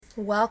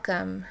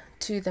Welcome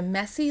to the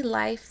Messy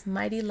Life,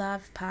 Mighty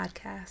Love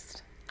podcast.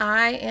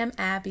 I am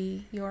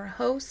Abby, your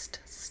host,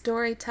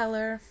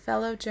 storyteller,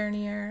 fellow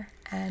journeyer,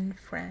 and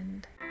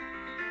friend.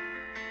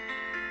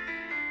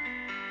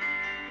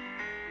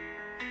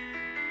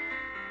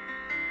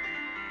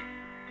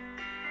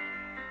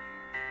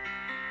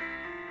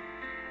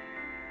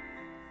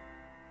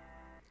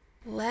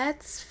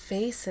 Let's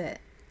face it,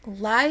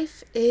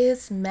 life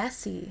is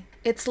messy.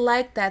 It's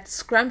like that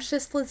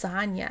scrumptious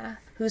lasagna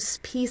whose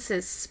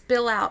pieces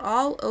spill out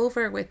all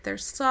over with their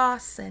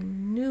sauce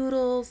and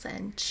noodles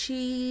and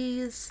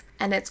cheese.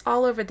 And it's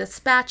all over the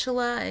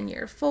spatula and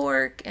your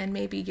fork and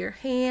maybe your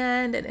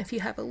hand. And if you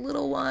have a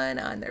little one,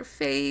 on their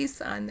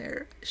face, on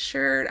their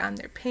shirt, on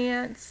their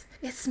pants.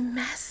 It's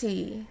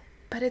messy,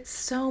 but it's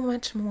so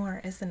much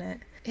more, isn't it?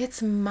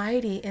 It's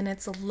mighty in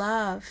its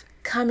love,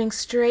 coming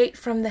straight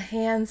from the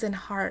hands and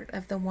heart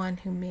of the one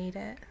who made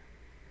it.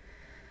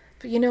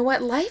 But you know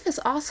what? Life is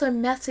also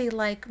messy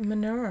like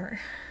manure.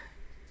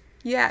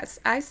 Yes,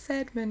 I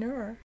said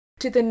manure.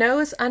 To the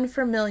nose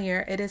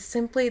unfamiliar, it is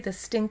simply the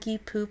stinky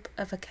poop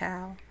of a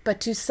cow. But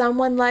to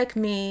someone like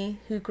me,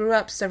 who grew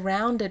up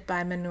surrounded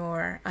by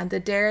manure on the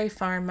dairy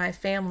farm my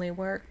family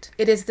worked,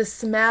 it is the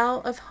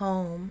smell of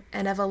home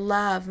and of a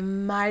love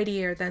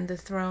mightier than the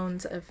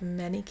thrones of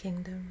many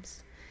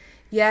kingdoms.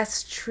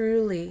 Yes,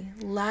 truly,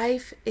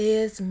 life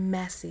is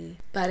messy,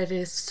 but it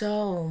is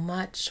so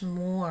much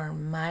more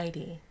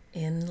mighty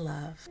in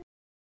love.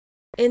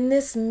 In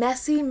this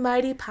messy,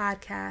 mighty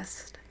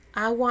podcast,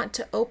 I want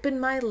to open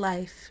my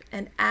life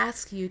and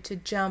ask you to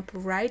jump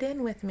right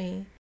in with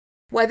me.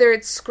 Whether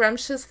it's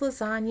scrumptious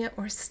lasagna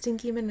or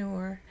stinky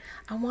manure,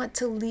 I want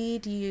to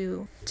lead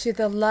you to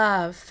the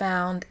love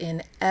found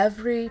in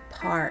every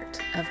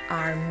part of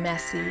our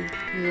messy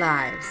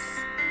lives.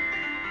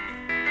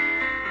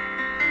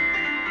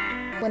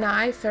 When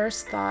I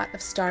first thought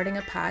of starting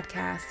a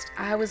podcast,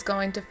 I was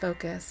going to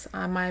focus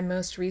on my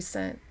most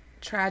recent,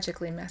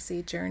 tragically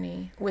messy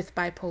journey with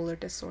bipolar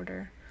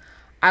disorder.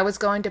 I was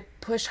going to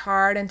push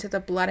hard into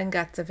the blood and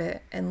guts of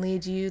it and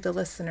lead you, the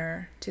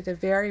listener, to the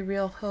very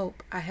real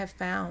hope I have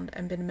found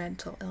in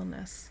mental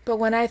illness. But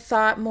when I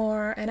thought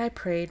more and I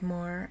prayed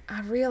more, I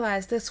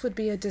realized this would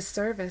be a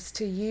disservice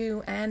to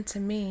you and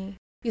to me.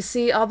 You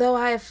see, although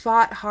I have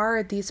fought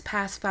hard these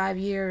past 5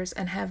 years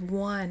and have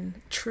won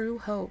true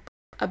hope,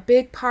 a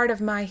big part of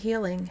my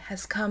healing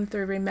has come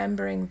through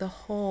remembering the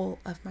whole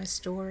of my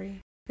story.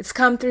 It's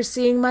come through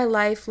seeing my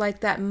life like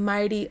that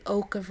mighty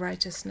oak of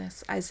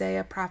righteousness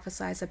Isaiah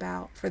prophesies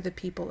about for the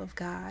people of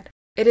God.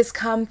 It has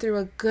come through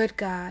a good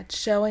God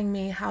showing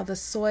me how the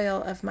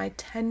soil of my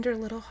tender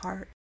little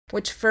heart,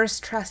 which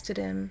first trusted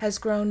him, has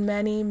grown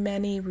many,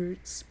 many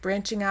roots,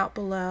 branching out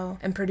below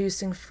and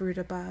producing fruit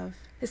above.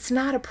 It's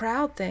not a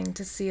proud thing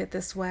to see it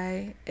this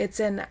way. It's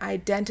an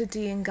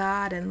identity in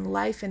God and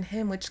life in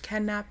him which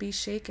cannot be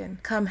shaken,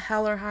 come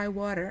hell or high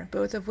water,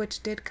 both of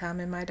which did come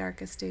in my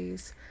darkest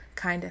days,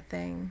 kind of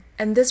thing.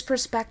 And this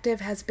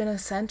perspective has been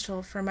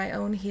essential for my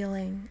own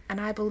healing, and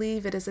I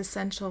believe it is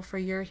essential for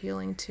your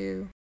healing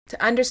too.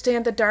 To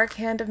understand the dark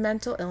hand of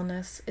mental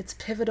illness, it's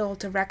pivotal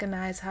to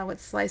recognize how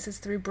it slices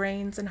through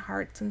brains and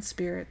hearts and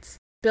spirits,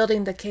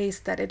 building the case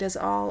that it is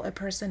all a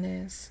person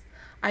is.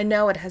 I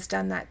know it has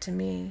done that to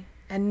me.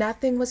 And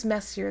nothing was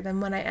messier than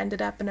when I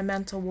ended up in a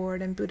mental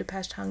ward in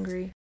Budapest,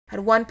 Hungary.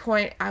 At one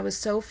point, I was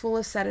so full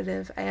of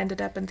sedative, I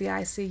ended up in the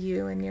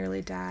ICU and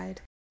nearly died.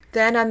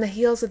 Then, on the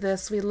heels of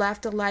this, we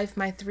left a life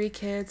my 3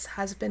 kids,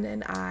 husband,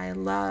 and I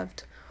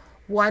loved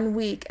 1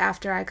 week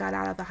after I got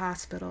out of the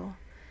hospital.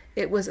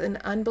 It was an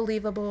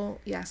unbelievable,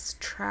 yes,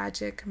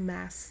 tragic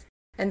mess.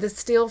 And the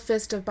steel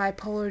fist of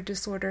bipolar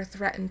disorder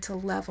threatened to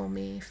level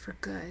me for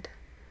good.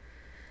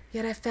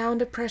 Yet I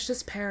found a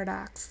precious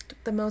paradox,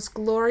 the most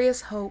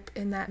glorious hope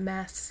in that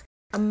mess,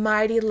 a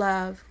mighty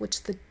love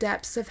which the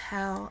depths of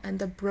hell and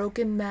the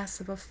broken mess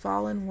of a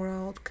fallen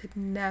world could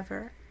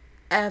never,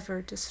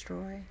 ever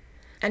destroy.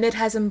 And it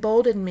has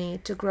emboldened me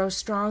to grow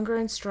stronger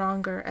and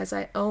stronger as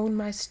I own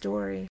my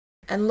story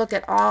and look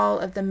at all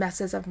of the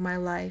messes of my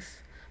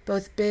life,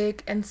 both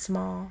big and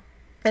small,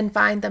 and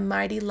find the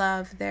mighty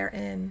love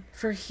therein.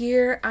 For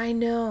here I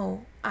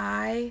know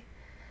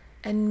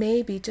and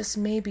maybe, just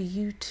maybe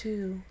you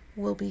too,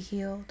 will be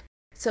healed.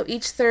 So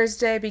each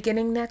Thursday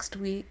beginning next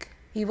week,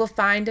 you will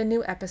find a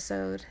new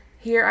episode.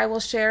 Here I will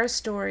share a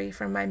story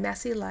from my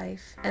messy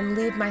life and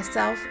lead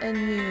myself and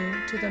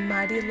you to the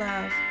mighty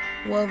love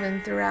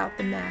woven throughout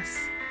the mess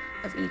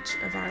of each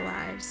of our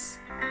lives.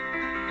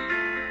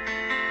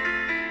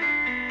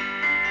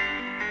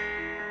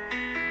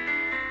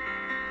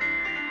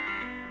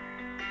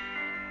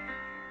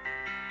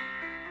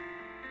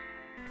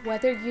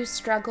 Whether you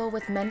struggle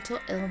with mental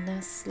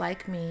illness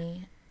like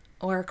me,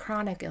 or a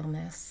chronic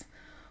illness,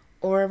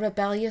 or a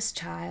rebellious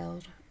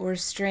child, or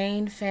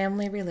strained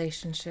family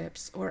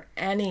relationships, or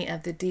any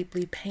of the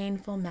deeply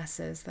painful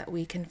messes that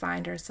we can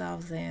find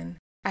ourselves in,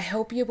 I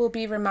hope you will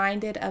be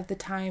reminded of the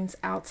times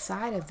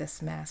outside of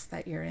this mess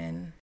that you're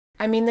in.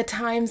 I mean the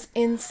times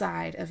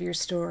inside of your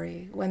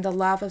story when the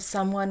love of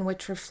someone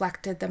which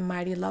reflected the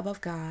mighty love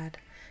of God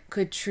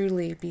could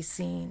truly be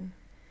seen.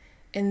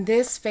 In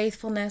this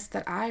faithfulness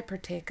that I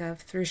partake of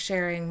through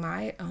sharing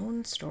my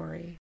own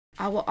story,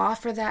 I will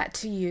offer that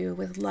to you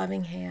with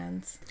loving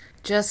hands,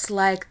 just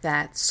like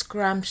that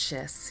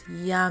scrumptious,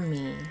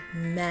 yummy,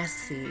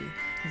 messy,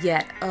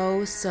 yet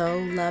oh so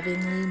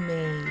lovingly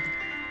made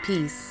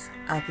piece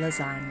of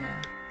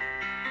lasagna.